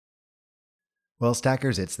Well,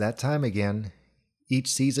 Stackers, it's that time again.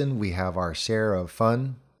 Each season we have our share of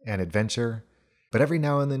fun and adventure, but every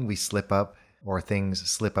now and then we slip up or things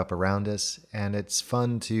slip up around us, and it's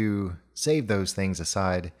fun to save those things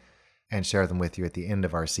aside and share them with you at the end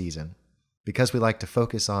of our season. Because we like to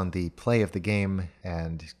focus on the play of the game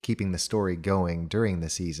and keeping the story going during the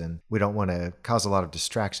season, we don't want to cause a lot of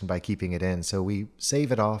distraction by keeping it in, so we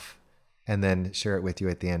save it off and then share it with you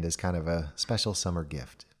at the end as kind of a special summer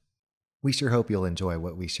gift. We sure hope you'll enjoy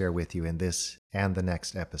what we share with you in this and the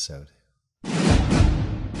next episode.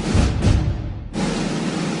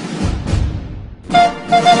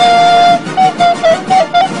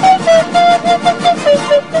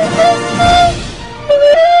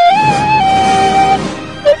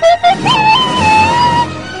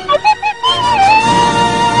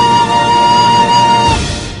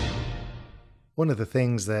 One of the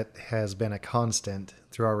things that has been a constant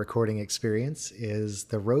through our recording experience is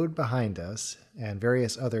the road behind us and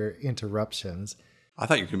various other interruptions. I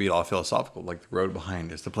thought you were going to be all philosophical, like the road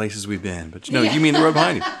behind us, the places we've been. But no, you mean the road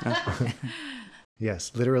behind you. Yeah.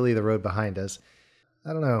 Yes, literally the road behind us.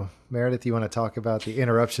 I don't know, Meredith, you want to talk about the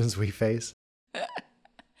interruptions we face?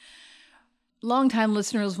 Longtime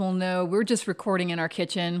listeners will know we're just recording in our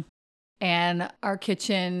kitchen, and our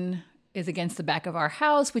kitchen is against the back of our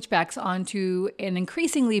house, which backs onto an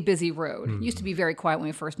increasingly busy road. It used to be very quiet when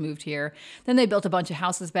we first moved here. Then they built a bunch of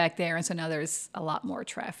houses back there, and so now there's a lot more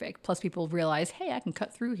traffic. Plus people realize, hey, I can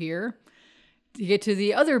cut through here to get to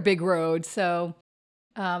the other big road. So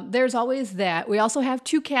there's always that. We also have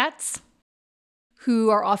 2 cats who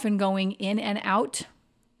are often going in and out,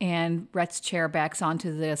 and Rhett's chair backs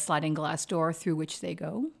onto the sliding glass door through which they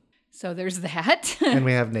go. So there's that. And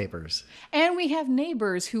we have neighbors. And we have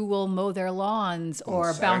neighbors who will mow their lawns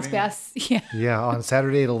or bounce bass. Yeah, on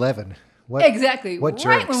Saturday at 11. Exactly. What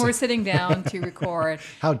right jerks. when we're sitting down to record.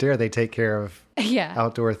 How dare they take care of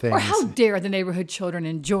outdoor things? Or how dare the neighborhood children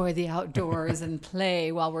enjoy the outdoors and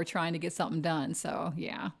play while we're trying to get something done. So,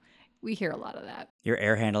 yeah, we hear a lot of that. Your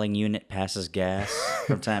air handling unit passes gas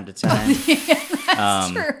from time to time. Yeah,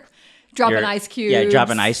 that's true. Dropping ice cubes. Yeah,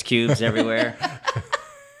 dropping ice cubes everywhere.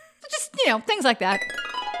 Just, things like that.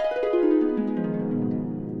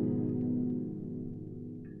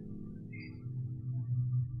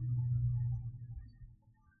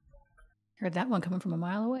 Heard that one coming from a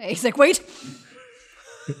mile away. He's like, wait.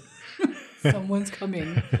 Someone's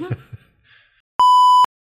coming.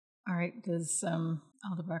 All right. Does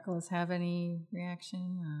Aldebrecalis have any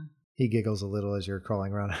reaction? He giggles a little as you're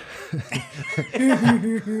crawling around.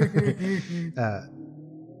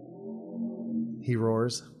 He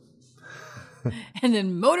roars. And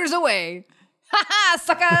then motors away. Ha ha,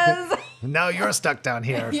 suckers! Now you're stuck down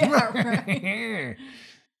here. Yeah, right. I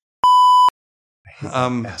hate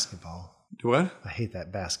that basketball. What? I hate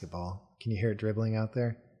that basketball. Can you hear it dribbling out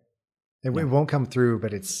there? It won't come through,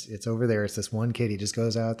 but it's over there. It's this one kid. He just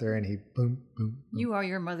goes out there and he boom, boom, boom. You are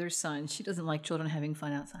your mother's son. She doesn't like children having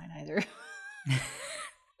fun outside either.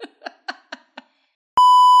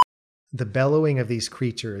 The bellowing of these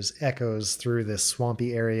creatures echoes through this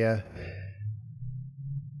swampy area.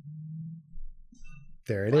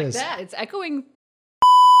 There it is. Like that. It's echoing.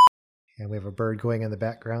 And we have a bird going in the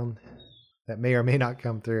background that may or may not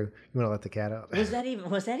come through. You want to let the cat out? Was that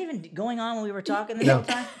even going on when we were talking the No. whole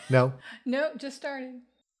time? No. No, just started.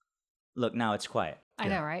 Look, now it's quiet. I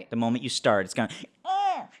know, right? The moment you start, it's going.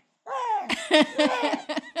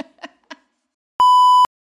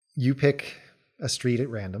 You pick a street at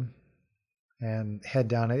random and head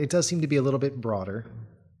down it. It does seem to be a little bit broader.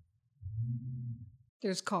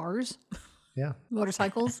 There's cars. Yeah.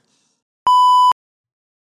 Motorcycles.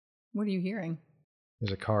 What are you hearing?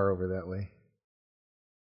 There's a car over that way.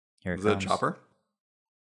 Here it The comes. chopper?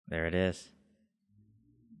 There it is.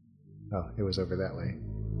 Oh, it was over that way.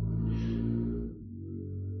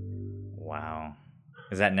 Wow.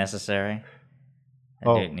 Is that necessary?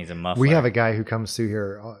 That dude needs a muffler. We have a guy who comes through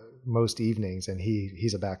here most evenings, and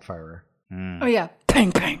he's a backfirer. Oh, yeah. Bang,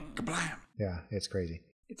 bang. Kablam. Yeah, it's crazy.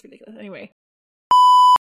 It's ridiculous. Anyway.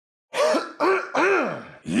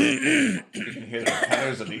 You can hear the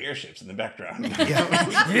patters of the airships in the background.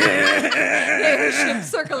 Airship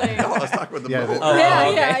circling. Oh, let's talk about the boat.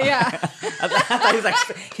 Yeah. I thought he was like,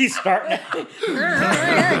 he's starting it.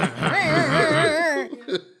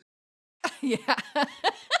 Yeah.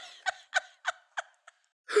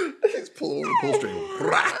 He's pulling over the pull string.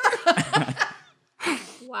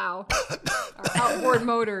 Wow. Our outboard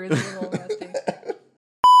motor is a little rusty.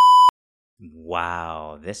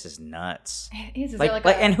 Wow, this is nuts. It is. Is Like,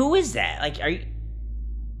 there and who is that? Like, are you?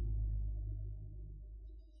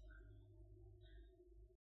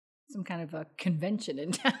 some kind of a convention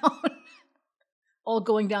in town? all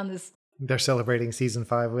going down this. They're celebrating season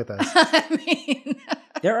 5 with us. I mean,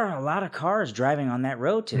 There are a lot of cars driving on that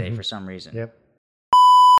road today for some reason. Yep.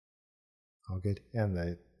 All good. And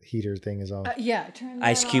the heater thing is off. yeah. Turn that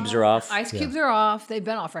Ice cubes are off. Ice cubes are off. They've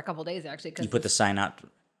been off for a couple days actually. You put the sign out to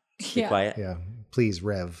be quiet. Yeah. Please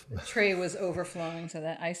rev. The tray was overflowing, so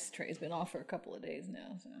that ice tray's been off for a couple of days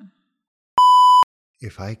now. So.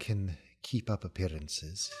 If I can keep up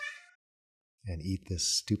appearances and eat this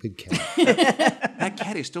stupid cat. That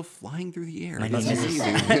cat is still flying through the air.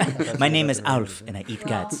 My name is Alf, and I eat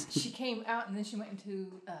cats. She came out and then she went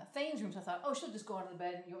into Thane's room. So I thought, oh, she'll just go out of the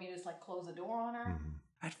bed. You want me to just like close the door on her?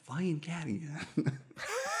 That flying cat again.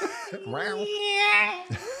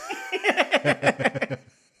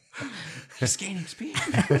 Just gaining speed.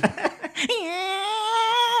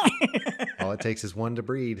 All it takes is one to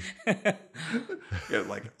breed. Got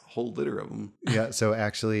like a whole litter of them. Yeah, so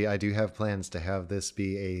actually I do have plans to have this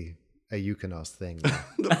be a Yukonos thing.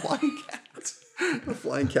 The flying cats. The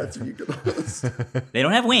flying cats of Yukonos. They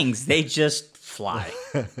don't have wings. They just fly.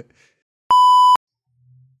 The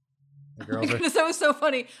Oh my girls are, goodness, that was so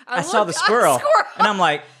funny. I saw the squirrel, and I'm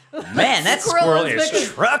like, man, that squirrel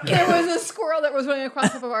is trucking. There was a squirrel that was running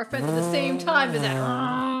across top of our fence at the same time as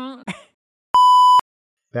that.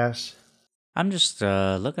 Bash, I'm just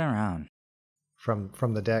looking around.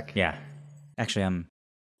 from the deck. Yeah. Actually, I'm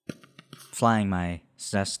flying my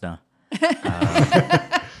Cessna.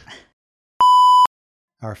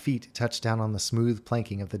 Our feet touch down on the smooth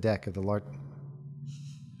planking of the deck of the large...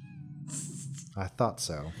 I thought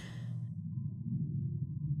so.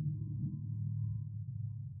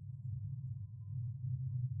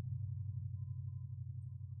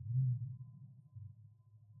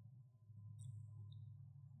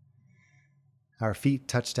 Our feet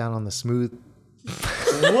touch down on the smooth...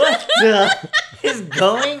 What the is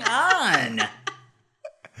going on?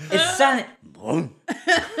 It sounded...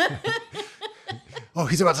 Oh,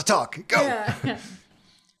 he's about to talk. Go! Yeah.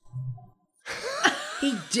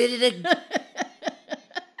 He did it again.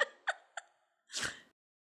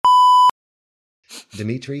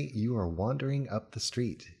 Dimitri, you are wandering up the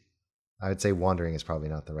street. I would say wandering is probably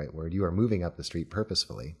not the right word. You are moving up the street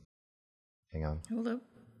purposefully. Hang on. Hold up.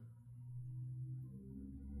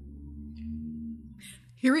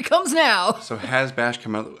 Here he comes now. So has Bash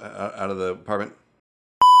come out of the apartment?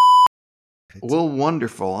 Well,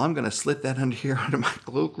 wonderful. I'm going to slip that under here under my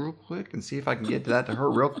cloak real quick and see if I can get to that to her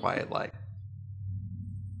real quiet like.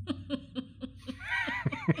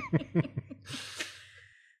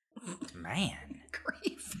 Man.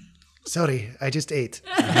 Grief. Sorry, I just ate.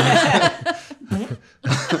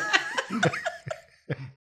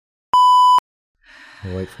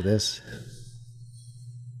 We'll wait for this.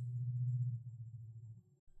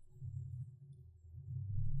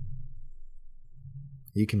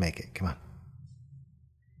 You can make it. Come on.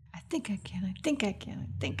 I think I can. I think I can. I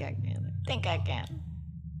think I can. I think I can.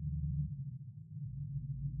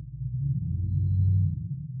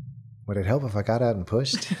 Would it help if I got out and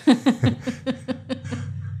pushed?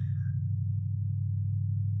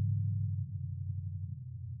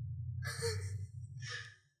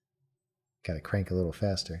 Got to crank a little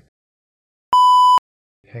faster.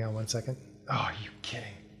 Hang on one second. Oh, are you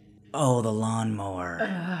kidding? Oh, the lawnmower.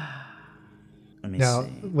 Let me Now, see.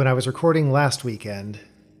 when I was recording last weekend,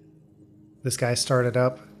 this guy started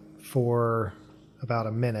up for about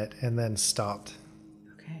a minute and then stopped.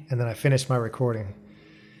 Okay. And then I finished my recording.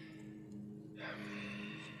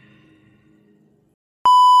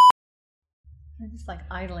 They're just like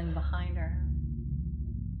idling behind her.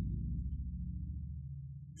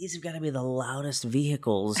 These have got to be the loudest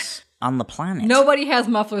vehicles on the planet. Nobody has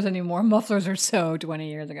mufflers anymore. Mufflers are so 20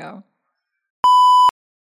 years ago.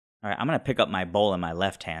 All right, I'm going to pick up my bowl in my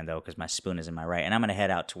left hand, though, because my spoon is in my right. And I'm going to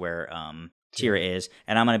head out to where Tira is.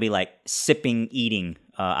 And I'm going to be, like, sipping, eating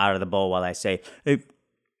out of the bowl while I say, hey,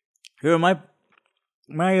 here, my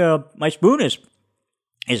spoon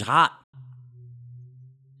is hot.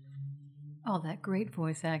 Oh, that great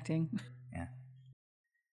voice acting. Yeah.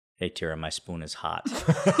 Hey, Tira, my spoon is hot.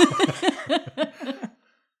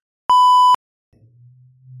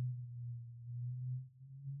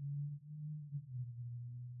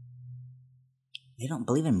 They don't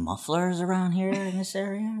believe in mufflers around here in this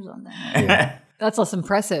area or something? Yeah. That's less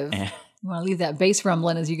impressive. Yeah. You want to leave that bass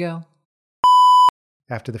rumbling as you go.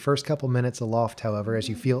 After the first couple minutes aloft, however, as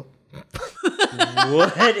you feel...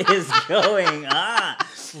 What is going on?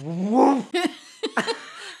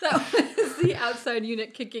 That was the outside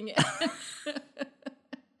unit kicking in.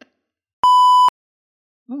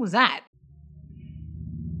 What was that?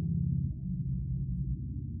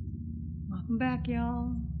 Welcome back,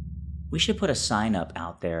 y'all. We should put a sign up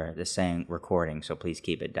out there that's saying recording, so please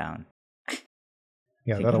keep it down.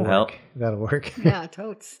 Yeah, Think that'll it'll help? work. That'll work. Yeah,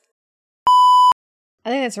 totes. I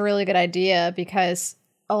think that's a really good idea because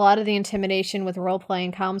a lot of the intimidation with role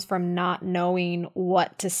playing comes from not knowing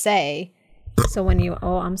what to say. So when you,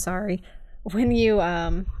 I'm sorry. When you,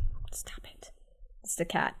 stop it. It's the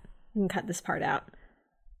cat. You can cut this part out.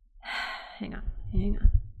 Hang on.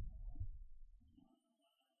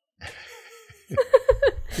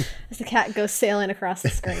 As the cat goes sailing across the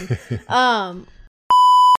screen. Hang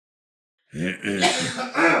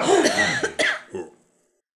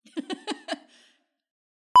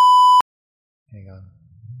on.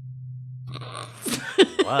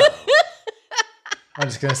 Wow. I'm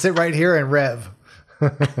just going to sit right here and rev.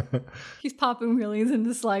 He's popping wheelies and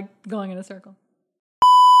just like going in a circle.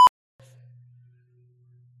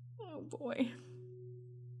 Oh boy.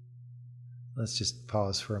 Let's just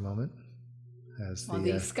pause for a moment. As While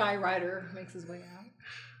the Sky Rider makes his way out.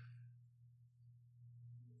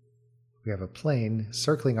 we have a plane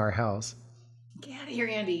circling our house. Get out of here,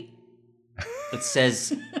 Andy. It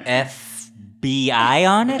says FBI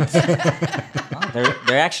on it. Oh,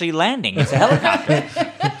 they're actually landing. It's a helicopter.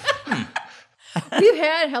 We've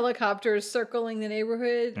had helicopters circling the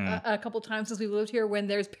neighborhood a couple times since we lived here when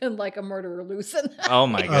there's been like a murderer loose in the Oh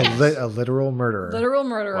my goodness. A literal murderer. literal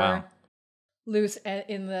murderer Wow. loose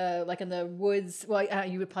in the woods. Well,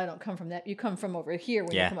 you probably don't come from that. You come from over here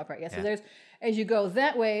when you come up, right? Yeah. So there's as you go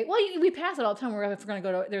that way. Well, we pass it all the time. If we're going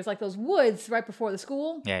to go to there's like those woods right before the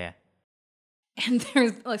school. Yeah. And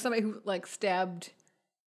there's like somebody who like stabbed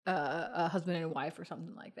a husband and wife or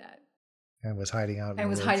something like that. And was hiding out.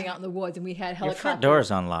 Hiding out in the woods, and we had Your helicopters. front door is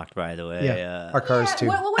unlocked, by the way. Yeah, our cars too.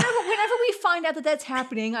 Well, whenever we find out that that's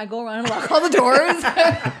happening, I go around and lock all the doors.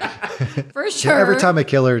 For sure. Yeah, every time a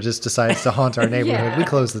killer just decides to haunt our neighborhood, we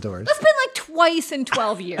close the doors. That's been like twice in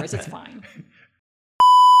 12 years. It's fine.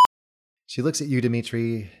 She looks at you,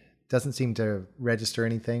 Dimitri, doesn't seem to register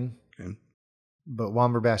anything. Okay. But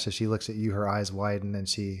Womberbash, as she looks at you, her eyes widen and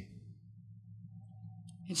she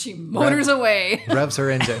And she motors away. revs her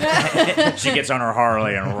engine. She gets on her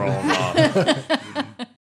Harley and rolls off.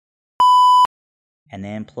 And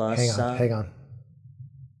then plus... Hang on.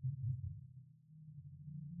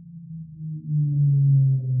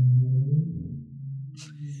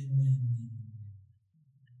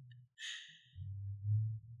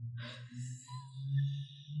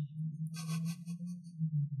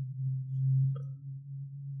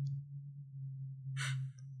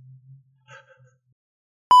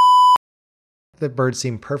 The birds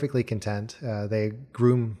seem perfectly content. They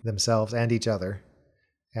groom themselves and each other.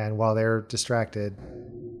 And while they're distracted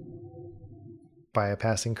by a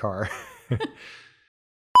passing car,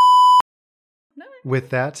 with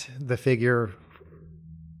that, the figure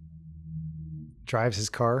drives his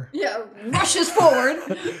car. Yeah, rushes forward.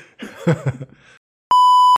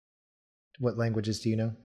 What languages do you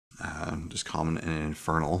know? Just common and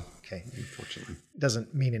infernal. Okay. Unfortunately.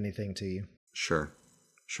 Doesn't mean anything to you. Sure.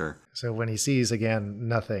 So when he sees again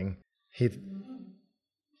nothing, he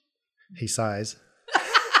sighs.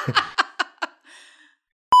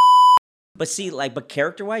 But see, but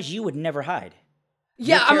character-wise, you would never hide.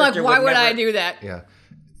 Yeah, I'm like, why would I do that? Yeah.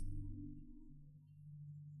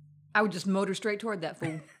 I would just motor straight toward that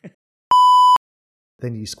fool.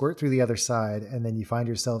 Then you squirt through the other side, and then you find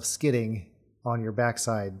yourself skidding on your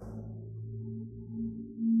backside.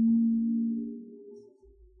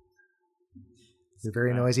 Your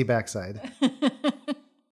very noisy backside.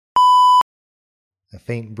 A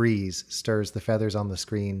faint breeze stirs the feathers on the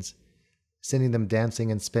screens, sending them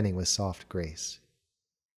dancing and spinning with soft grace.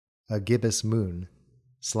 A gibbous moon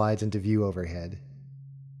slides into view overhead.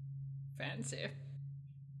 Fancy.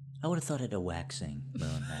 I would have thought it a waxing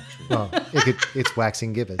moon, actually. Well, it's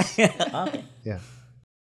waxing gibbous. Okay. Yeah.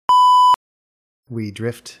 We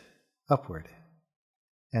drift upward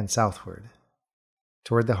and southward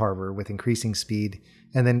toward the harbor with increasing speed,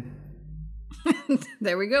 and then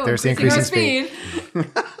There we go. There's the increasing increasing our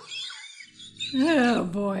speed. Oh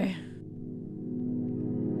boy.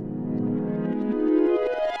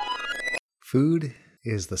 food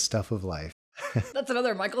is the stuff of life. That's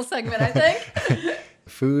another Michael segment, I think.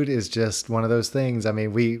 Food is just one of those things. I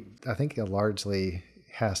mean, I think it largely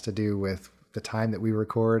has to do with the time that we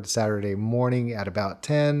record Saturday morning at about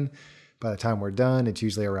 10. By the time we're done, it's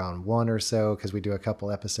usually around 1 or so because we do a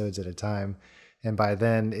couple episodes at a time. And by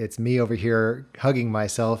then, it's me over here hugging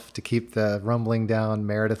myself to keep the rumbling down.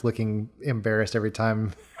 Meredith looking embarrassed every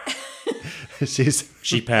time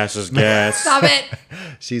She passes gas. Stop it.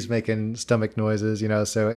 she's making stomach noises,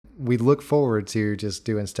 So we look forward to just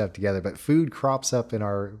doing stuff together. But food crops up in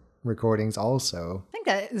our recordings also. I think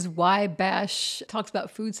that is why Bash talks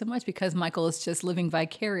about food so much, because Michael is just living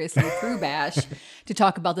vicariously through Bash to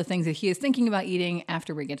talk about the things that he is thinking about eating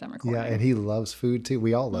after we get done recording. Yeah, and he loves food too.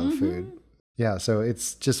 We all love food. Yeah, so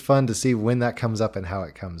it's just fun to see when that comes up and how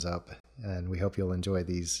it comes up. And we hope you'll enjoy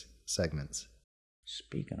these segments.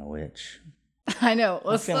 Speaking of which, I know.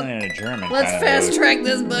 I'm feeling in a German. Let's kind of fast mood. track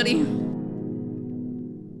this, buddy.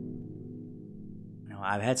 No,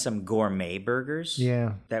 I've had some gourmet burgers.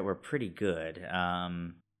 Yeah. That were pretty good.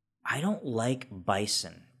 I don't like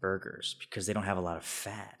bison burgers because they don't have a lot of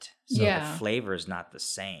fat. So Yeah. the flavor is not the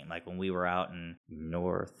same. Like when we were out in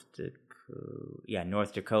North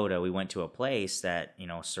Dakota, we went to a place that,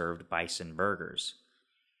 served bison burgers.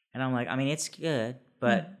 And I'm like, I mean, it's good,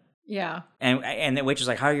 but... Yeah. And the waitress was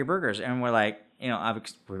like, how are your burgers? And we're like,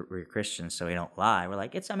 we're Christians, so we don't lie. We're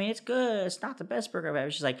like, it's good. It's not the best burger I've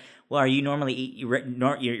had. She's like, well, are you normally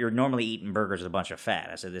you're normally eating burgers with a bunch of fat?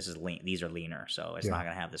 I said, this is lean. These are leaner, so it's not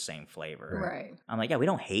going to have the same flavor. Right. I'm like, yeah, we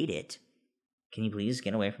don't hate it. Can you please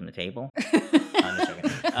get away from the table? I'm just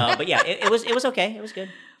joking. But yeah, it was okay. It was good.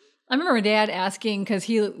 I remember my dad asking, because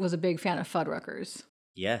he was a big fan of Fuddruckers.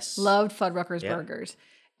 Yes. Loved Fuddruckers burgers.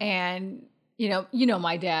 And,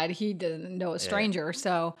 my dad, he doesn't know a stranger.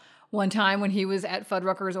 So one time when he was at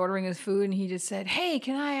Fuddruckers ordering his food, and he just said, hey,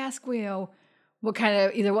 can I ask, what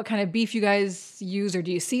kind of beef you guys use, or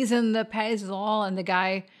do you season the patties at all? And the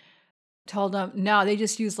guy told him, no, they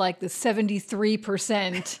just use like the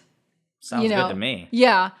 73%. Sounds good to me.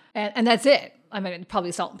 Yeah. And that's it. I mean,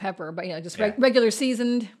 probably salt and pepper, but just regular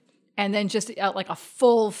seasoned, and then just like a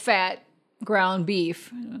full fat ground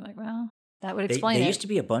beef. And I'm like, well, that would explain it. There used to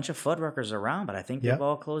be a bunch of Fuddruckers around, but I think they've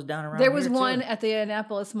all closed down around There was here, one too. at the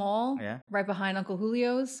Annapolis Mall, right behind Uncle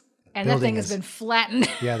Julio's, and that Building thing has been flattened.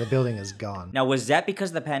 Yeah, the building is gone. Now, was that because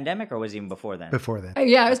of the pandemic, or was it even before then? Before then.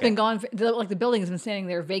 Yeah, it's been gone. The building has been standing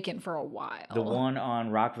there vacant for a while. The one on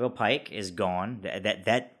Rockville Pike is gone.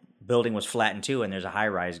 That building was flattened too, and there's a high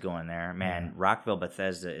rise going there. Man, Rockville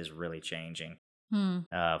Bethesda is really changing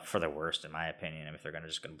for the worst, in my opinion. If they're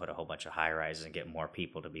just going to put a whole bunch of high rises and get more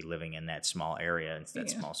people to be living in that small area and that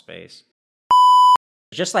small space,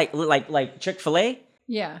 just like Chick-fil-A.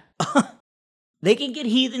 Yeah. They can get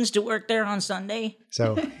heathens to work there on Sunday.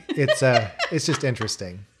 So it's just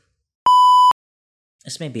interesting.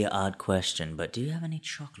 This may be an odd question, but do you have any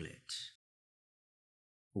chocolate?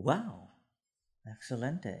 Wow.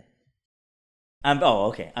 Excelente.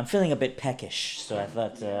 Okay. I'm feeling a bit peckish, so I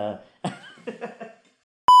thought...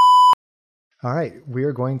 All right, we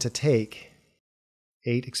are going to take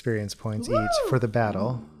 8 experience points each for the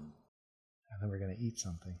battle. And then we're going to eat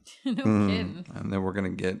something. No kidding. And then we're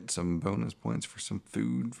going to get some bonus points for some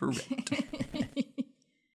food for rent.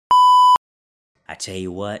 I tell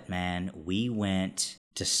you what, man, we went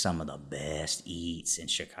to some of the best eats in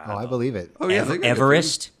Chicago. Oh, I believe it. Oh, yeah. they got good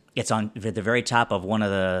Everest. It's on the very top of one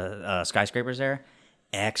of the skyscrapers there.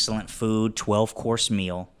 Excellent food, 12-course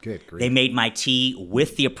meal. Good grief. They made my tea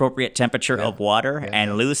with the appropriate temperature of water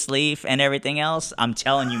and loose leaf and everything else. I'm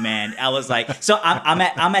telling you, man. I was like, so I'm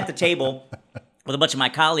at the table with a bunch of my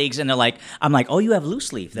colleagues, and I'm like, oh, you have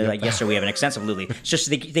loose leaf? They're like, yes, sir, we have an extensive loose leaf. It's just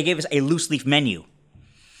they gave us a loose leaf menu.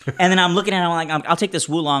 And then I'm looking at it, I'm like, I'll take this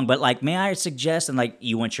Wulong, but may I suggest, and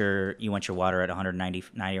you want your water at 190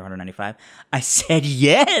 or 195? I said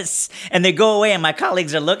yes. And they go away, and my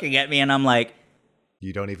colleagues are looking at me, and I'm like,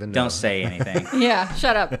 You don't even know. don't say anything. Yeah,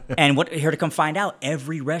 shut up. And here to come find out,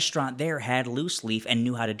 every restaurant there had loose leaf and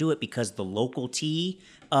knew how to do it because the local tea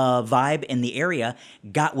vibe in the area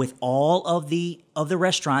got with all of the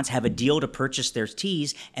restaurants have a deal to purchase their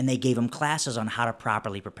teas, and they gave them classes on how to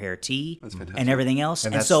properly prepare tea and everything else.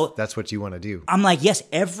 And that's what you want to do. I'm like, yes,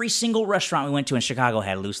 every single restaurant we went to in Chicago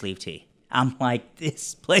had loose leaf tea. I'm like,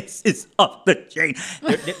 this place is off the chain.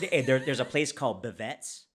 There's a place called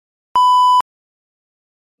Bivette's.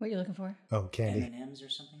 What are you looking for? Oh, candy. M&M's or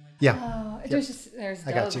something like that. Yeah. Oh, there's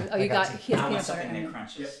I got Dove. you. Oh, you I got got his I want peanut something butter. that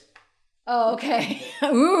crunches. Oh, okay.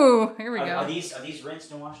 Ooh, here we go. Are these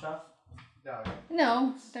rinsed and washed off?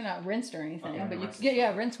 No, they're not rinsed or anything, Okay, but you rinsed.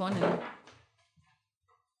 can rinse one. And...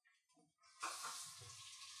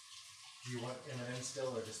 Do you want M&M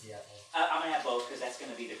still or just the apple? I'm gonna have both because that's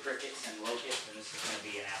gonna be the crickets and locusts, and this is gonna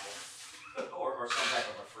be an apple or some type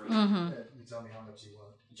of a fruit. Mm-hmm. You tell me how much you want.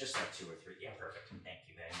 Just like 2 or 3. Yeah, perfect. Thank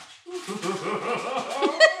you very much.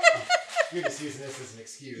 You're just using this as an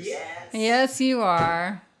excuse. Yes. Yes, you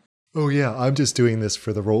are. Oh yeah, I'm just doing this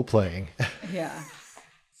for the role playing. Yeah.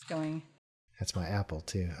 It's going. That's my apple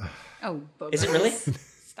too. Oh, both. Is it really?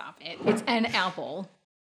 Stop it. It's an apple.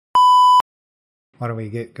 Why don't we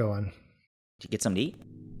get going Did you get something to eat?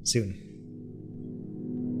 soon?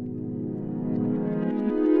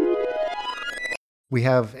 We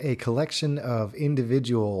have a collection of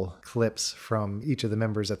individual clips from each of the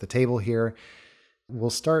members at the table here. We'll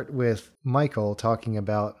start with Michael talking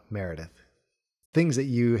about Meredith. Things that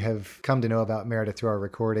you have come to know about Meredith through our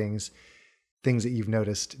recordings, things that you've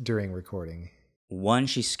noticed during recording. 1,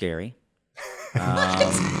 she's scary.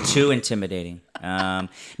 2, intimidating.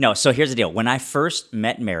 No, so here's the deal. When I first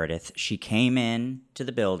met Meredith, she came in to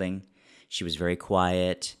the building. She was very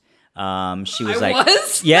quiet. She was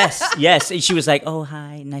yes. And she was like, "Oh,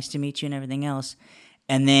 hi, nice to meet you," and everything else.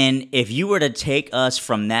 And then if you were to take us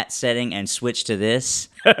from that setting and switch to this,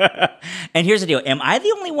 and here's the deal. Am I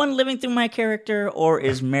the only one living through my character, or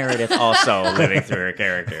is Meredith also living through her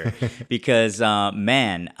character? Because,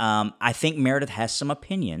 I think Meredith has some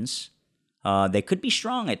opinions. They could be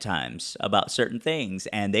strong at times about certain things,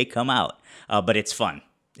 and they come out. But it's fun.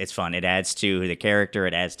 It's fun. It adds to the character.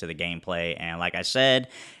 It adds to the gameplay. And like I said,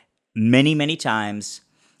 many, many times,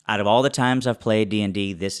 out of all the times I've played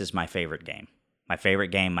D&D, this is my favorite game. My favorite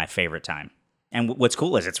game, my favorite time. And what's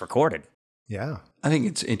cool is it's recorded. Yeah. I think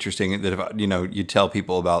it's interesting that if you tell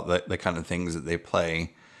people about the kind of things that they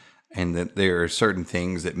play, and that there are certain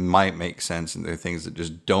things that might make sense, and there are things that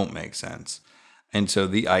just don't make sense. And so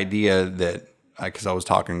the idea that, because I was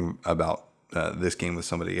talking about this game with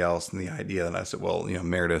somebody else, and the idea that I said, well,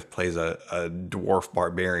 Meredith plays a dwarf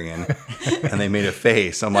barbarian, and they made a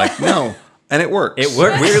face. I'm like, no, and it works. It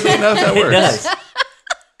works. Weirdly enough, that works. It does.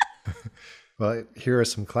 Well, here are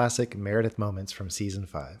some classic Meredith moments from season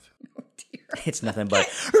 5. Oh, dear. It's nothing but...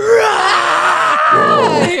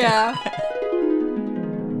 Yeah.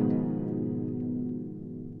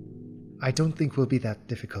 I don't think will be that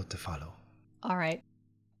difficult to follow. All right.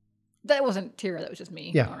 That wasn't Tira. That was just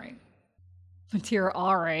me. Yeah. All right. Tira,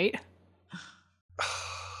 all right.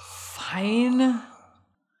 Fine.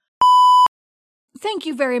 Thank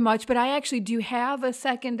you very much, but I actually do have a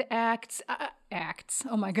second act. Acts.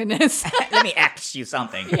 Oh, my goodness. Let me ask you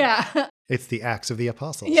something. Yeah. It's the Acts of the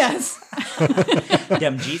Apostles. Yes.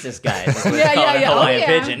 Them Jesus guys. That's what Yeah, it's called yeah, in yeah. Hawaiian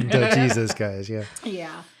Oh, yeah. Pigeon. The Jesus guys, yeah.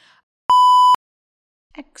 Yeah.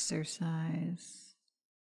 Exercise.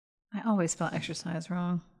 I always spell exercise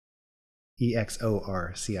wrong.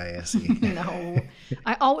 EXORCISE. No.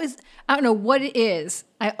 I don't know what it is.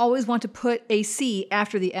 I always want to put a C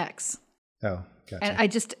after the X. Oh, gotcha. And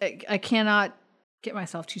I cannot get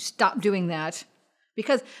myself to stop doing that.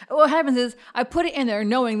 Because what happens is I put it in there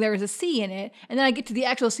knowing there is a C in it, and then I get to the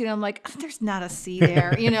actual C and I'm like, there's not a C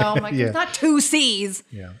there. I'm like, Yeah. There's not 2 C's.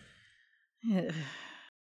 Yeah. Ugh.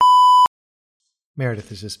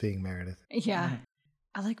 Meredith is just being Meredith. Yeah.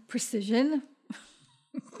 I like precision.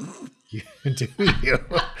 Do you?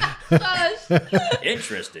 Gosh.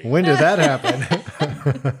 Interesting. When did that happen?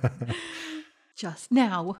 Just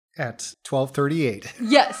now. At 12:38.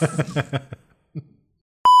 Yes.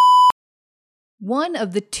 One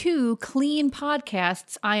of the 2 clean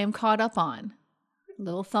podcasts I am caught up on.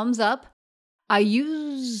 Little thumbs up. I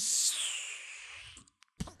use...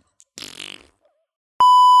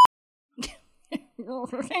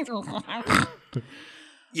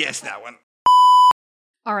 Yes, that one.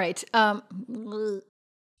 All right. I'm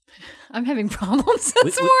having problems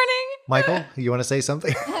this morning. Michael, you want to say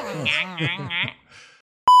something?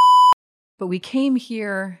 But we came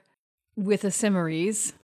here with a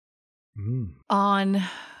Simmeries on...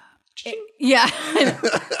 Yeah.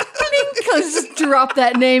 Let's just drop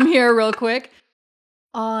that name here real quick.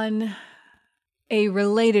 On a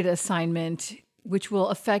related assignment, which will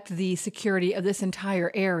affect the security of this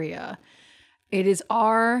entire area. It is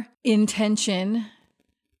our intention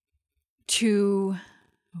to...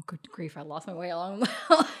 Oh, good grief, I lost my way along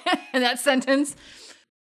in that sentence.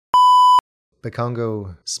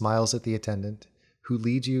 Bakongo smiles at the attendant, who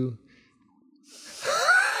leads you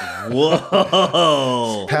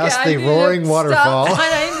Whoa. past Okay, the roaring waterfall.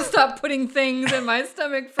 I need to stop putting things in my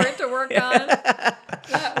stomach for it to work on.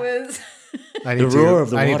 That was... I need roar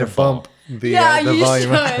of the I need to waterfall. bump the you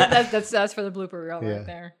volume. Should. That's for the blooper reel Yeah. right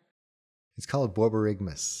there. It's called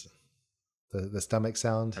borborygmus. The stomach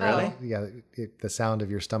sound. Really? Yeah, the sound of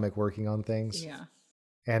your stomach working on things. Yeah.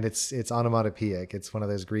 And it's onomatopoeic. It's one of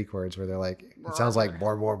those Greek words where they're like, it sounds like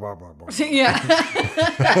bor bor bor bor bor. Yeah.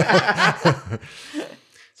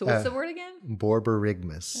 So what's the word again?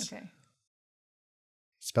 Borborygmus. Okay.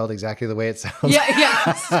 Spelled exactly the way it sounds.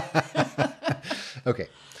 Yeah. Okay.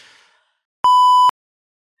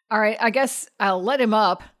 All right. I guess I'll let him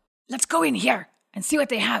up. Let's go in here and see what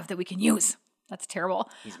they have that we can use. That's terrible.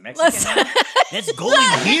 He's Mexican. Let's go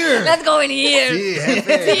in here. Let's go in here.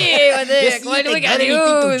 See what do we got to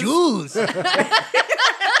use?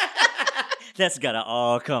 That's gotta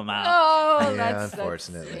all come out. Oh, Yeah, that's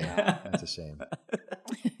unfortunately. yeah. That's a shame.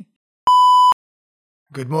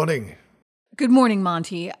 Good morning. Good morning,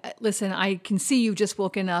 Monty. Listen, I can see you've just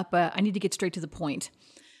woken up, but I need to get straight to the point.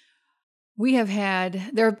 We have had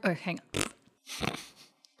hang on.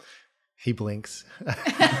 He blinks.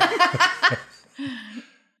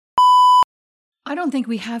 I don't think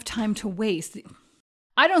we have time to waste.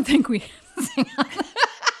 I don't think we.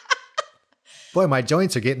 Boy, my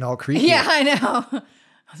joints are getting all creaky. Yeah, I know.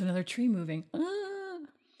 There's another tree moving.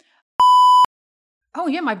 Oh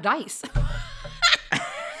yeah, my dice.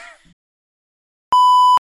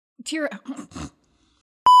 Tira.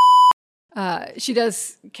 She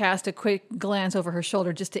does cast a quick glance over her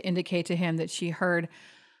shoulder just to indicate to him that she heard.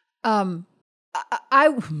 I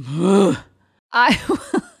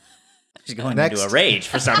She's going into a rage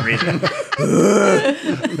for some reason.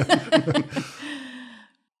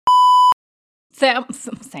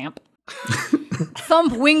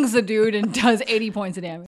 Thump wings the dude and does 80 points of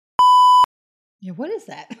damage. Yeah, what is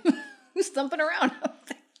that? Who's thumping around?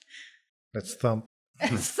 That's Thump.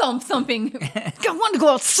 Thumping. I want to go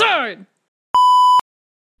outside.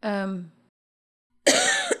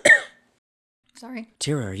 Sorry.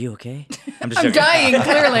 Tira, are you okay? I'm dying,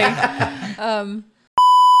 clearly.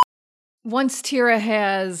 Once Tira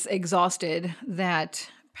has exhausted that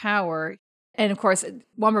power, and of course,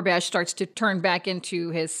 Womberbash starts to turn back into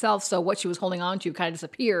his self, so what she was holding on to kind of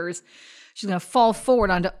disappears. She's going to fall forward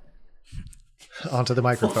onto the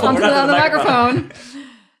microphone. onto the microphone.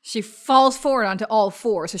 She falls forward onto all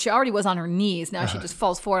fours. So she already was on her knees. Now she just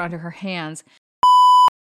falls forward onto her hands.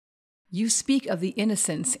 You speak of the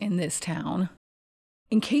innocents in this town.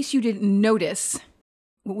 In case you didn't notice,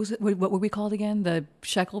 what was it? What were we called again? The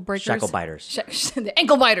shackle breakers? Shackle biters. The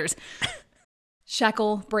ankle biters.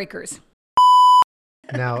 Shackle breakers.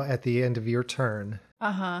 Now, at the end of your turn,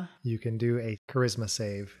 Uh-huh. you can do a charisma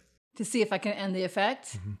save. To see if I can end the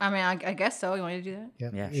effect? Mm-hmm. I mean, I guess so. You want me to do that?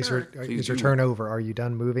 Yep. Yeah. Is your turn over? Are you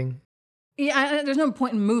done moving? Yeah, there's no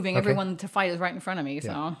point in moving. Okay. Everyone to fight is right in front of me. So.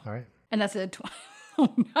 Yeah. All right. And that's a 20.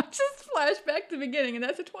 Oh, no, I just flashed back to the beginning, and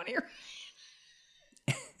that's a 20.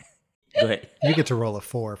 Go ahead. You get to roll a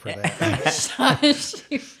 4 for that.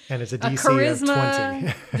 And it's a DC charisma, of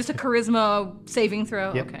 20. Just a charisma saving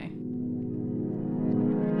throw? Yep. Okay.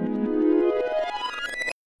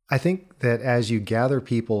 I think that as you gather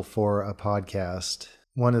people for a podcast,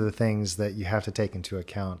 one of the things that you have to take into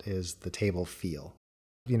account is the table feel.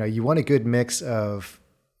 You know, you want a good mix of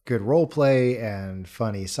good role play and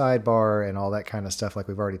funny sidebar and all that kind of stuff like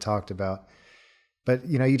we've already talked about. But,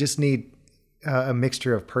 you know, you just need a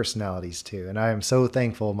mixture of personalities too. And I am so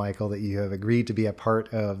thankful, Michael, that you have agreed to be a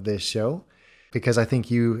part of this show, because I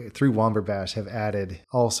think you, through Womberbash, have added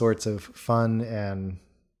all sorts of fun and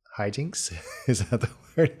hijinks. Is that the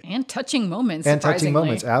word? And touching moments, and touching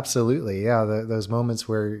moments, absolutely. Yeah, those moments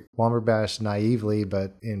where Womberbash naively,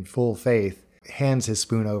 but in full faith, hands his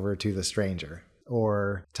spoon over to the stranger,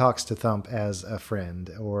 or talks to Thump as a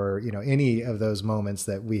friend, or, you know, any of those moments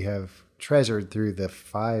that we have treasured through the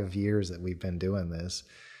 5 years that we've been doing this.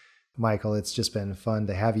 Michael, it's just been fun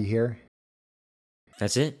to have you here.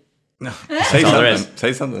 That's it. No, say something.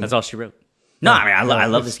 Say something. That's all she wrote. No, I mean, I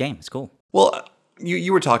love this game. It's cool. Well,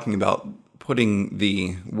 you were talking about putting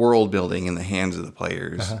the world building in the hands of the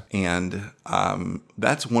players. And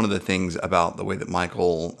that's one of the things about the way that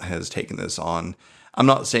Michael has taken this on. I'm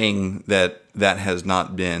not saying that has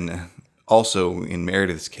not been also in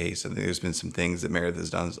Meredith's case. I think there's been some things that Meredith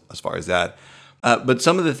has done as far as that. But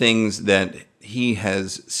some of the things that he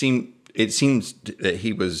has seen, it seems that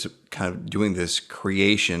he was kind of doing this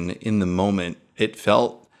creation in the moment. It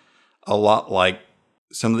felt a lot like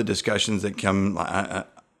some of the discussions that come.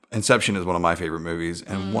 Inception is one of my favorite movies,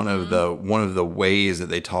 and one of the ways that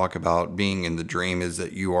they talk about being in the dream is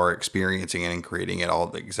that you are experiencing it and creating it all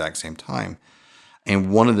at the exact same time.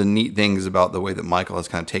 And one of the neat things about the way that Michael has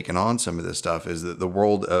kind of taken on some of this stuff is that the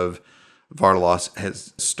world of Vardalos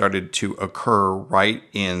has started to occur right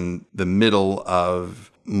in the middle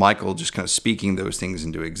of Michael just kind of speaking those things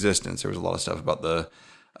into existence. There was a lot of stuff about the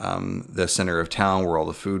center of town where all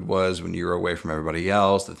the food was when you were away from everybody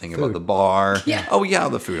else, the thing about the bar. Yeah. Oh yeah,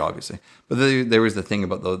 the food, obviously. But there was the thing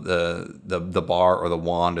about the bar or the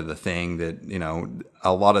wand or the thing that, you know,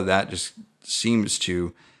 a lot of that just seems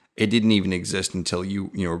to, it didn't even exist until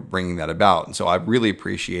you were bringing that about. And so I really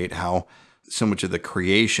appreciate how so much of the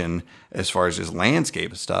creation as far as this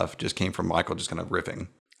landscape stuff just came from Michael just kind of riffing.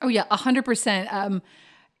 Oh yeah, 100%.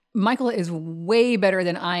 Michael is way better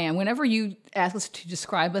than I am. Whenever you ask us to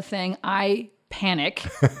describe a thing, I panic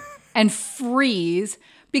and freeze,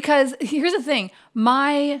 because here's the thing.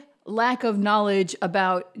 My lack of knowledge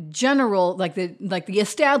about general, like the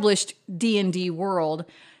established D&D world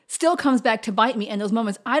still comes back to bite me in those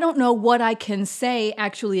moments. I don't know what I can say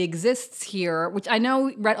actually exists here, which I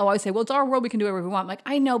know Rhett will always say, well, it's our world, we can do whatever we want. I'm like,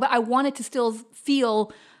 I know, but I want it to still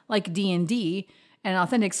feel like D&D and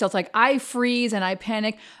authentic. So it's like, I freeze and I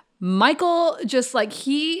panic. Michael just like,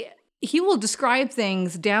 he will describe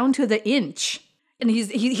things down to the inch. And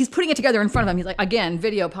he's putting it together in front of him. He's like, again,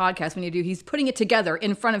 video podcast when you do, he's putting it together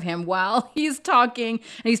in front of him while he's talking,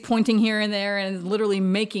 and he's pointing here and there and is literally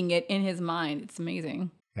making it in his mind. It's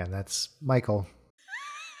amazing. And that's Michael.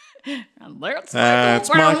 And there's That's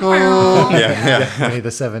Michael. Michael. Yeah. Definitely the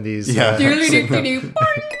 70s. Yeah.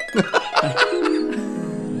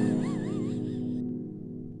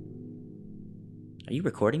 Are you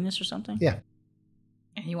recording this or something? Yeah.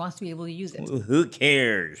 And he wants to be able to use it. Who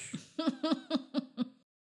cares?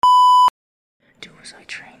 Do as I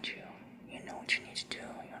trained you. You know what you need to do.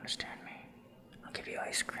 You understand me? I'll give you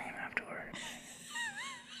ice cream afterward.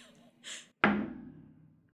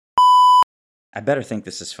 I better think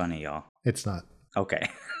this is funny, y'all. It's not. Okay.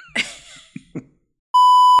 He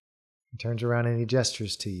turns around and he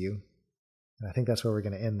gestures to you. And I think that's where we're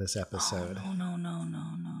going to end this episode. Oh, no.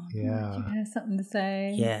 Yeah. You have something to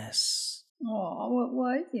say? Yes. Oh, what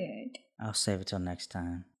was it? I'll save it till next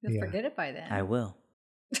time. You'll Yeah. forget it by then. I will.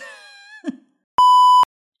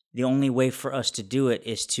 The only way for us to do it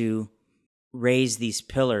is to raise these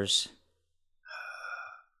pillars.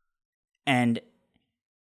 And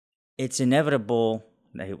it's inevitable.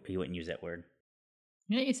 He wouldn't use that word.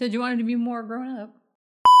 Yeah, you said you wanted to be more grown up.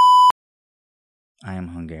 I am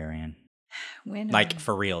Hungarian. When Like,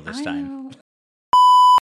 for real this time.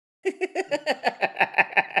 know.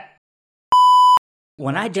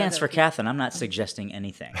 When I dance for Catherine, I'm not suggesting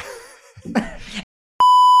anything.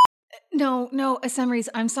 No, Assemblies,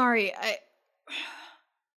 I'm sorry.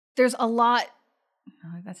 There's a lot.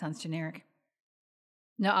 Oh, that sounds generic.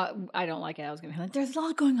 No, I don't like it. I was going to be like, there's a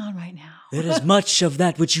lot going on right now. There is much of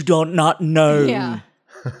that which you do not know. Yeah.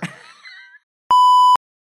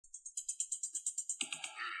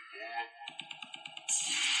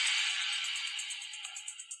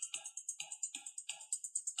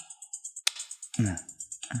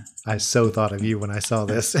 I so thought of you when I saw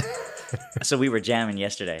this. So we were jamming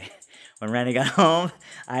yesterday. When Randy got home,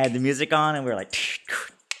 I had the music on, and we were like,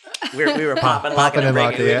 we were popping, locking, and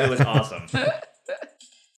breaking. yeah. It was awesome.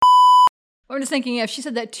 I'm just thinking, if she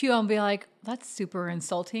said that to you, I'll be like, that's super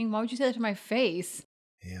insulting. Why would you say that to my face?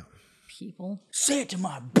 Yeah. People. Say it to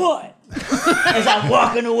my butt as I'm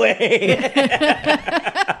walking away.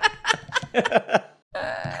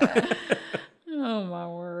 Oh, my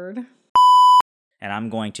word. And I'm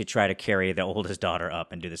going to try to carry the oldest daughter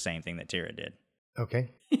up and do the same thing that Tira did.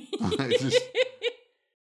 Okay. It's just-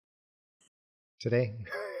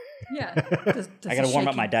 Yeah. Today. I got to warm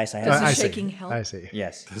up my dice. I Does have the I shaking see. help? I see.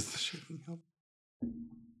 Yes. Does the shaking help?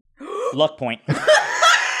 Luck point.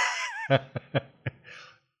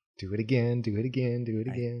 Do it again. Do it again. Do it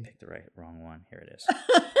I again. picked the wrong one. Here it is.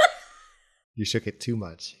 You shook it too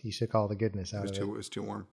much. You shook all the goodness out of it. It was too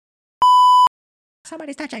warm.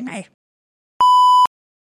 Somebody's touching me.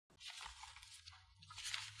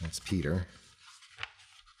 That's Peter.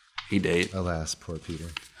 He date. Alas, poor Peter.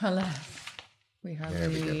 Hello. We There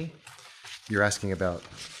we go. hardly... You're asking about.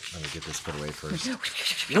 Let me get this put away first.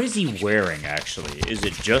 What is he wearing, actually? Is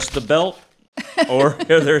it just the belt? Or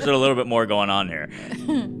there's a little bit more going on here?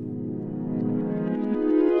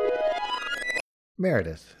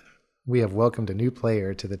 Meredith, we have welcomed a new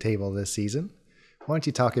player to the table this season. Why don't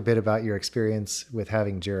you talk a bit about your experience with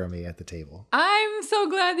having Jeremy at the table? I'm so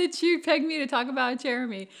glad that you pegged me to talk about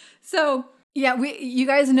Jeremy. So, yeah, you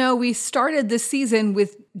guys know we started this season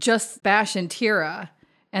with just Bash and Tira,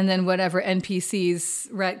 and then whatever NPCs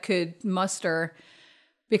Rhett could muster,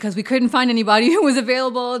 because we couldn't find anybody who was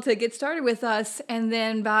available to get started with us. And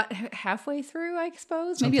then about halfway through, I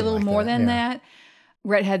suppose, maybe a Something little like more that, than yeah. that,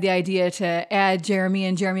 Rhett had the idea to add Jeremy,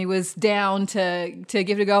 and Jeremy was down to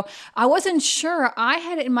give it a go. I wasn't sure. I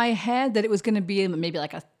had it in my head that it was going to be maybe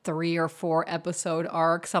like a 3 or 4 episode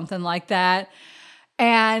arc, something like that.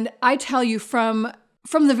 And I tell you, from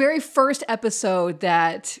the very first episode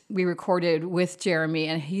that we recorded with Jeremy,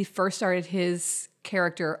 and he first started his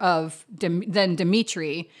character of then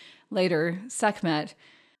Dimitri, later Sekhmet,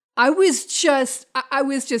 I was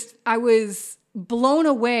blown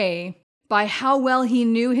away by how well he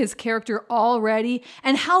knew his character already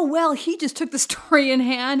and how well he just took the story in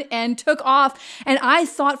hand and took off. And I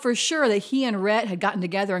thought for sure that he and Rhett had gotten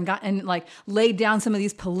together and like laid down some of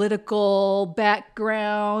these political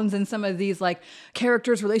backgrounds and some of these like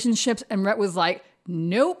characters' relationships. And Rhett was like,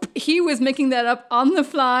 nope. He was making that up on the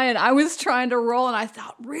fly, and I was trying to roll, and I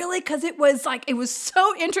thought, really? Because it was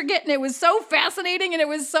so intricate, and it was so fascinating, and it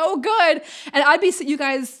was so good. And I'd be, you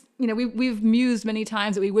guys, we've mused many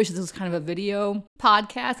times that we wish this was kind of a video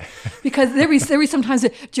podcast, because there be sometimes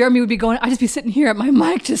that Jeremy would be going, I'd just be sitting here at my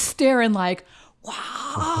mic just staring like, wow.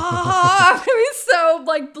 I was so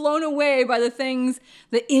like blown away by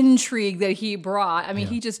the intrigue that he brought. I mean,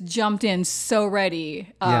 he just jumped in so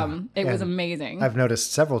ready. It was amazing. I've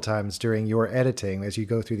noticed several times during your editing, as you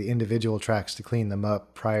go through the individual tracks to clean them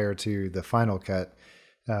up prior to the final cut,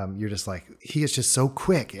 you're just like, he is just so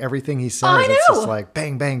quick. Everything he says, it's just like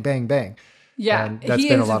bang, bang, bang, bang. Yeah, and that's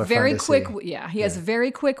been a lot of very fun to quick. see. Yeah, he has very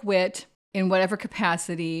quick wit in whatever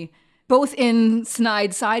capacity, both in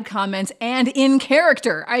snide side comments and in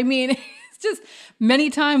character. I mean, it's just many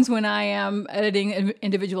times when I am editing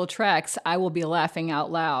individual tracks, I will be laughing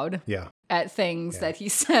out loud at things that he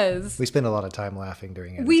says. We spend a lot of time laughing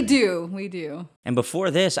during editing. We do. And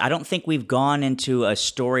before this, I don't think we've gone into a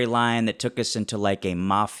storyline that took us into like a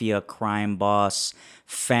mafia crime boss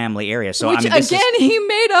family area. So Which, I mean, he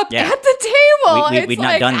made up at the table. We'd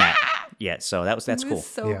not done that yet, so that's cool.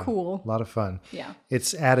 So cool. A lot of fun. Yeah.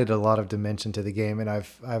 It's added a lot of dimension to the game, and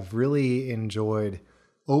I've really enjoyed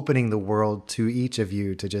opening the world to each of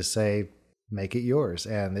you to just say, make it yours.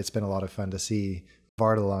 And it's been a lot of fun to see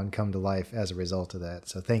Vardalon come to life as a result of that.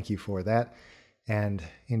 So thank you for that, and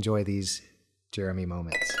enjoy these Jeremy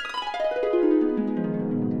moments.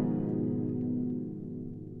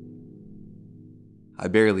 I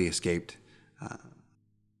barely escaped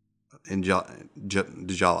in Jala.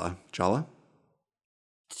 T'Challa?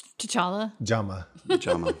 Jama.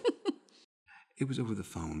 It was over the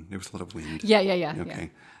phone. There was a lot of wind. Yeah. Okay. Yeah.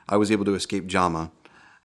 I was able to escape Jama.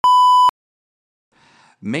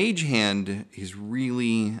 Mage Hand is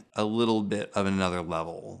really a little bit of another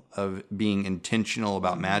level of being intentional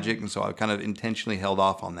about magic, and so I've kind of intentionally held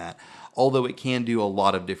off on that. Although it can do a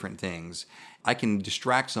lot of different things. I can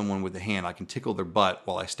distract someone with the hand. I can tickle their butt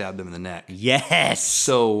while I stab them in the neck. Yes.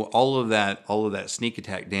 So all of that sneak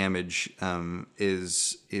attack damage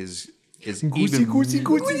is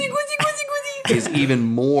even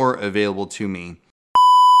more available to me.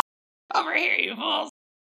 Over here, you fools.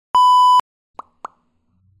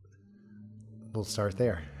 We'll start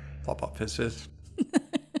there. Pop, pop, fizz, fizz.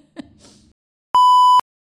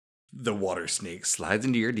 The water snake slides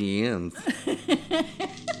into your DMs.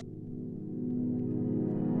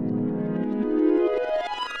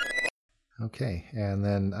 Okay, and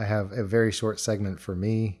then I have a very short segment for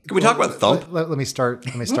me. Can we talk about Thump? Let me start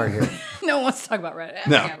here. No one wants to talk about Reddit.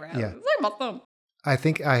 No. Yeah. Yeah. Talk about Thump. I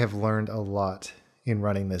think I have learned a lot in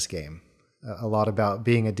running this game. A lot about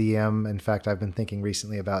being a DM. In fact, I've been thinking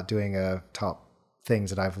recently about doing a top things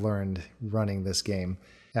that I've learned running this game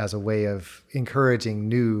as a way of encouraging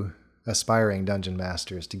new aspiring dungeon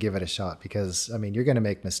masters to give it a shot, because I mean, you're going to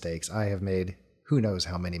make mistakes. I have made who knows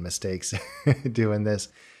how many mistakes doing this,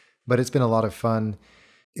 but it's been a lot of fun.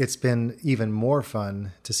 It's been even more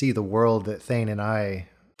fun to see the world that Thane and I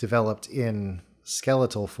developed in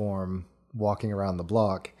skeletal form walking around the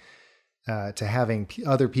block, to having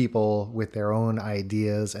other people with their own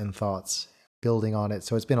ideas and thoughts building on it.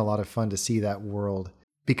 So it's been a lot of fun to see that world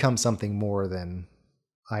become something more than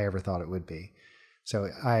I ever thought it would be. So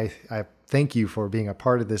I thank you for being a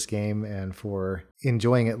part of this game and for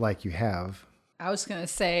enjoying it like you have. I was going to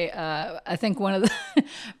say, I think one of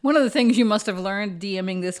the things you must have learned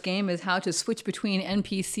DMing this game is how to switch between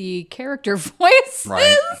NPC character voices.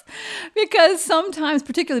 Right. Because sometimes,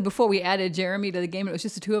 particularly before we added Jeremy to the game, it was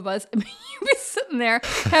just the two of us. I mean, you'd be sitting there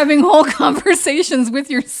having whole conversations with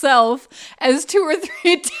yourself as 2 or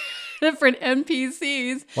 3 different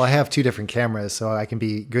NPCs. Well, I have 2 different cameras, so I can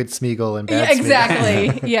be good Smeagol and bad Yeah,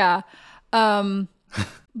 exactly. Yeah.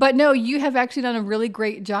 But no, you have actually done a really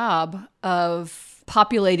great job of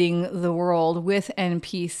populating the world with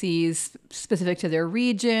NPCs specific to their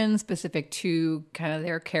region, specific to kind of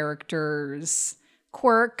their characters'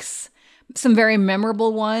 quirks. Some very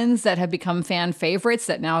memorable ones that have become fan favorites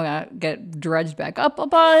that now get dredged back up a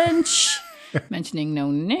bunch. Mentioning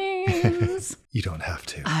no names. You don't have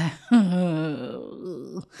to.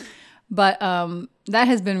 But that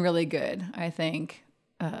has been really good, I think.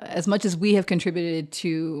 As much as we have contributed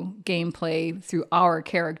to gameplay through our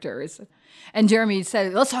characters. And Jeremy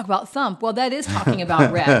said, let's talk about Thump. Well, that is talking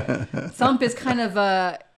about Red. Thump is kind of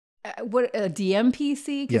a DM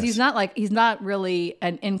PC, because Yes. he's not really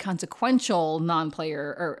an inconsequential non-player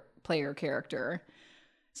or player character.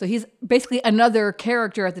 So he's basically another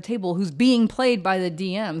character at the table who's being played by the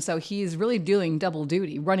DM. So he's really doing double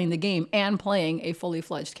duty, running the game and playing a fully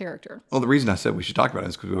fledged character. Well, the reason I said we should talk about it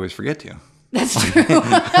is because we always forget to. That's true.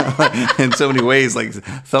 In so many ways, like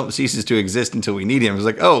Thump ceases to exist until we need him. It's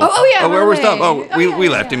like, yeah, where was right. Thump? We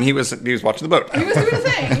Yeah, left him. He was watching the boat. He was doing a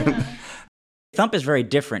thing. Yeah. Thump is very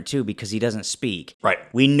different too because he doesn't speak. Right.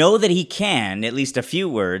 We know that he can at least a few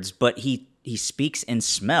words, but he speaks in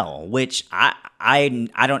smell, which I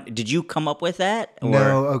don't. Did you come up with that? Or?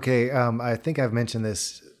 No, okay. I think I've mentioned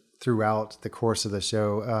this throughout the course of the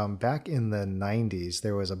show. Back in the 90s,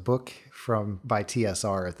 there was a book by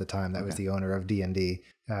TSR at the time that was the owner of D&D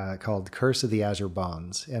called Curse of the Azure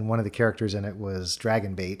Bonds, and one of the characters in it was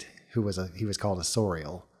Dragonbait, he was called a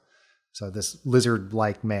Sorial. So this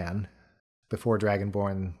lizard-like man. Before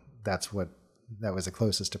Dragonborn, that was the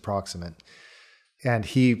closest approximate. And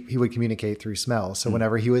he would communicate through smell. So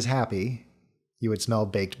whenever he was happy, you would smell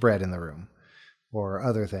baked bread in the room or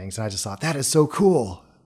other things. And I just thought, that is so cool.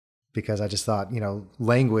 Because I just thought,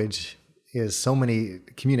 language is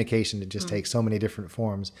communication, it just takes so many different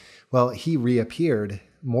forms. Well, he reappeared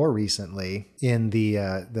more recently in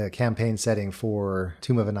the campaign setting for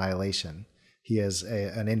Tomb of Annihilation. He is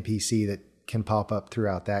an NPC that can pop up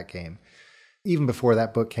throughout that game. Even before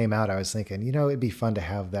that book came out, I was thinking, it'd be fun to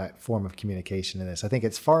have that form of communication in this. I think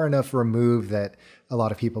it's far enough removed that a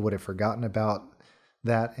lot of people would have forgotten about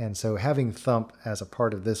that. And so having Thump as a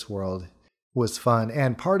part of this world was fun.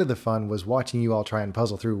 And part of the fun was watching you all try and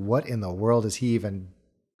puzzle through what in the world is he even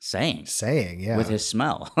saying? Yeah. With his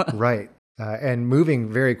smell. Right. And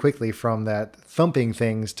moving very quickly from that thumping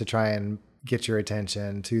things to try and get your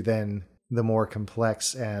attention to then the more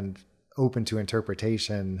complex and open to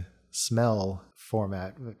interpretation smell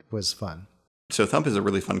format was fun. So Thump is a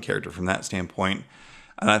really fun character from that standpoint.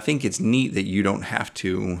 And I think it's neat that you don't have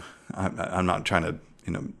to, I'm not trying to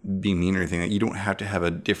be mean or anything, that you don't have to have a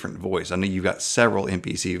different voice. I know you've got several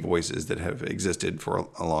NPC voices that have existed for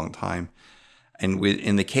a long time. And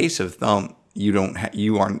in the case of Thump, you don't have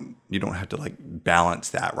to like balance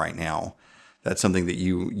that right now. That's something that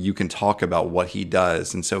you can talk about what he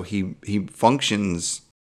does. And so he functions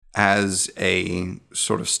as a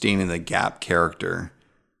sort of stand in the gap character,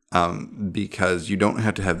 because you don't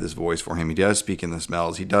have to have this voice for him. He does speak in the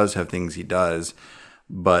smells. He does have things he does,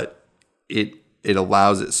 but it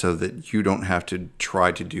allows it so that you don't have to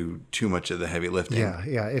try to do too much of the heavy lifting.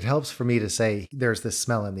 Yeah. It helps for me to say there's this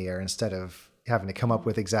smell in the air instead of having to come up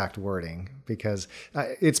with exact wording, because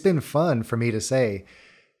it's been fun for me to say,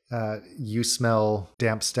 you smell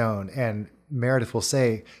damp stone, and Meredith will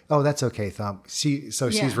say, "Oh, that's okay, Thump." She's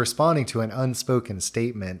responding to an unspoken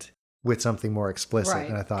statement with something more explicit. Right.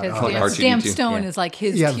 And I thought, like damp stone is like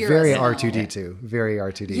his yeah, Kira very smell. R2D2, very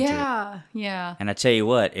R2D2. Yeah. And I tell you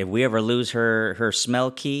what, if we ever lose her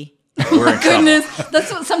smell key, we're in Goodness,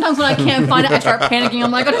 that's what, sometimes when I can't find it, I start panicking.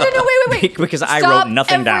 I'm like, oh, no, wait. Because I Stop wrote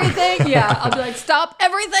nothing down. everything. Yeah, I'll be like, stop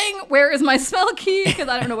everything. Where is my smell key? Because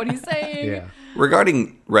I don't know what he's saying. Yeah.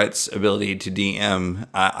 Regarding Rhett's ability to DM,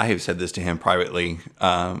 I have said this to him privately.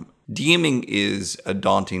 DMing is a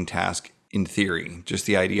daunting task in theory. Just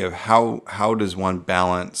the idea of how does one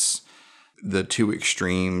balance the two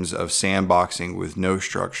extremes of sandboxing with no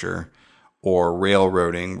structure or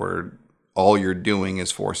railroading where all you're doing is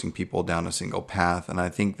forcing people down a single path. And I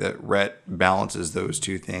think that Rhett balances those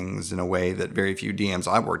two things in a way that very few DMs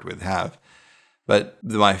I've worked with have. But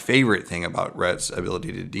my favorite thing about Rhett's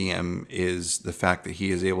ability to DM is the fact that he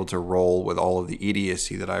is able to roll with all of the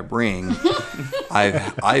idiocy that I bring.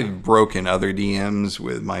 I've broken other DMs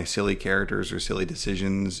with my silly characters or silly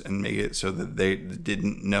decisions and made it so that they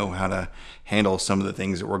didn't know how to handle some of the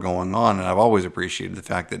things that were going on. And I've always appreciated the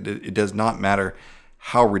fact that it does not matter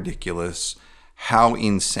how ridiculous, how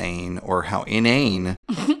insane, or how inane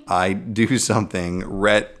I do something.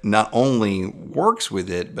 Rhett not only works with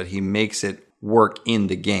it, but he makes it work in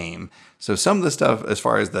the game. So some of the stuff, as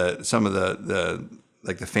far as the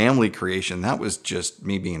family creation, that was just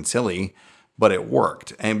me being silly, but it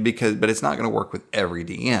worked. But it's not going to work with every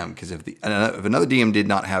DM, because if another DM did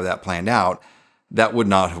not have that planned out, that would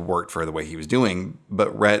not have worked for the way he was doing.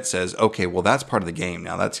 But Rhett says, okay, well, that's part of the game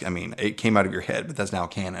now. It came out of your head, but that's now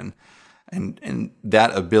canon. And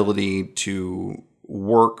that ability to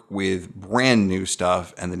work with brand new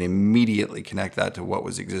stuff and then immediately connect that to what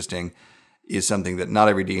was existing is something that not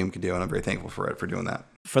every DM can do, and I'm very thankful for Rhett for doing that.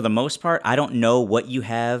 For the most part, I don't know what you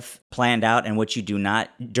have planned out and what you do not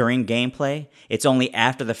during gameplay. It's only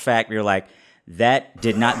after the fact you're like, that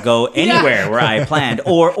did not go anywhere where I planned.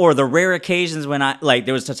 Or the rare occasions when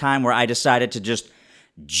there was a time where I decided to just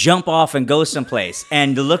jump off and go someplace,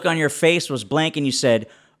 and the look on your face was blank and you said,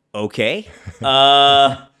 okay.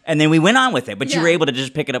 And then we went on with it, but you were able to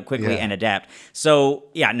just pick it up quickly and adapt. So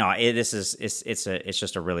it's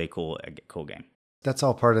just a really cool game. That's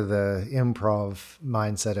all part of the improv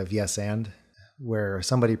mindset of yes and. where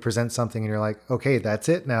somebody presents something and you're like, okay, that's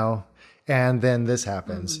it now. And then this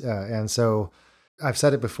happens. And so I've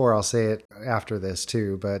said it before, I'll say it after this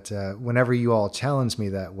too, but whenever you all challenge me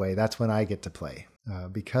that way, that's when I get to play.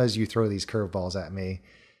 Because you throw these curveballs at me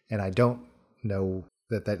and I don't know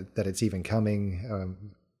that it's even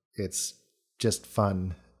coming. It's just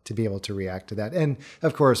fun to be able to react to that. And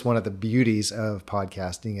of course, one of the beauties of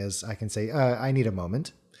podcasting is I can say, I need a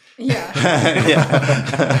moment. Yeah.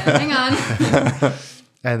 Hang on.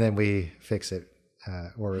 And then we fix it.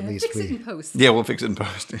 Or at least fix it in post. Yeah, we'll fix it in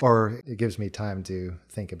post. Or it gives me time to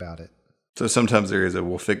think about it. So sometimes there is a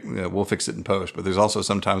we'll fix it in post, but there's also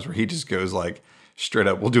sometimes where he just goes like straight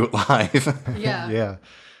up, we'll do it live. Yeah. Yeah.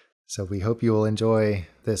 So we hope you will enjoy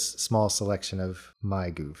this small selection of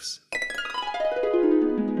my goofs.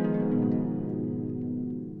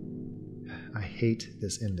 I hate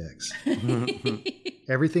this index.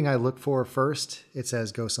 Everything I look for first, it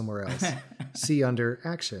says go somewhere else. See under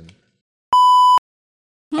action.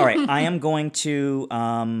 All right, I am going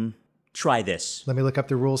to try this. Let me look up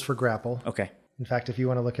the rules for grapple. Okay. In fact, if you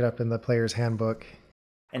want to look it up in the player's handbook.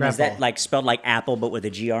 And is that like spelled like apple but with a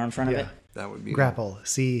GR in front of it? That would be grapple.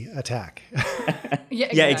 C, attack.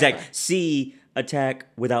 Yeah, exactly. C, attack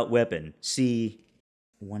without weapon. C,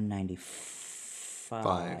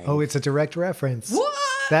 195. Oh, it's a direct reference. What?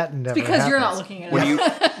 That never It's because you're not happens. looking at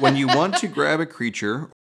it. when you want to grab a creature.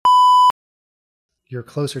 You're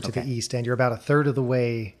closer to the east, and you're about a third of the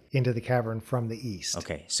way into the cavern from the east.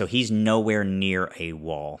 Okay, so he's nowhere near a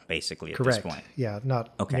wall, basically, at Correct. this point. Yeah,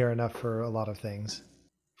 not near enough for a lot of things.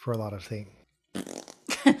 For a lot of things.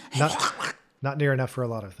 Not near enough for a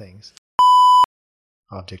lot of things.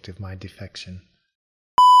 Object of my defection.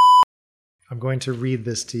 I'm going to read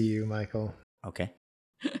this to you, Michael. Okay.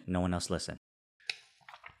 No one else listen.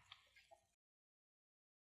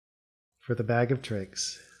 For the bag of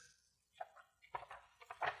tricks.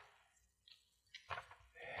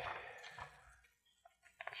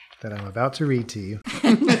 That I'm about to read to you.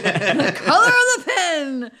 The color of the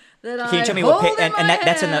pen that Can you tell me what pen? And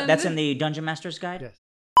that's in the Dungeon Master's Guide? Yes.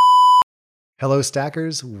 Hello,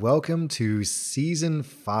 Stackers. Welcome to Season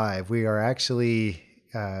 5. We are actually...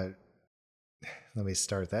 let me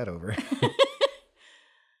start that over.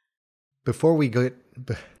 Before we go...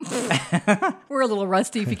 We're a little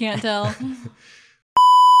rusty if you can't tell.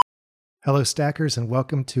 Hello, Stackers, and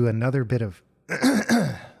welcome to another bit of...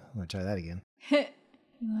 I'm going to try that again. You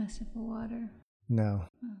want a sip of water? No.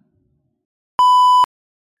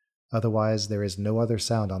 Otherwise, there is no other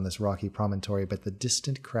sound on this rocky promontory but the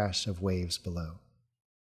distant crash of waves below.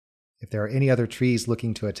 If there are any other trees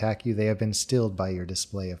looking to attack you, they have been stilled by your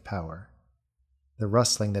display of power. The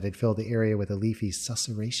rustling that had filled the area with a leafy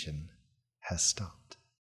susurration has stopped.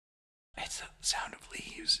 It's the sound of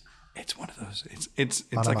leaves. It's one of those. It's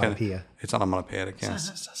Onomatopoeia. like it's onomatopoeic,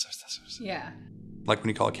 yes. Yeah. Like when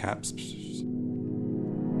you call a cat.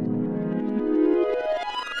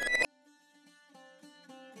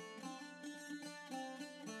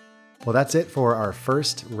 Well, that's it for our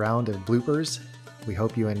first round of bloopers. We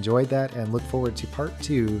hope you enjoyed that and look forward to part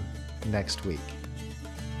 2 next week.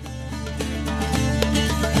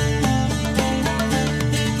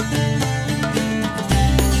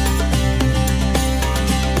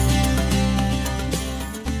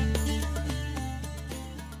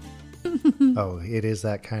 Oh, it is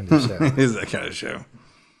that kind of show. It is that kind of show.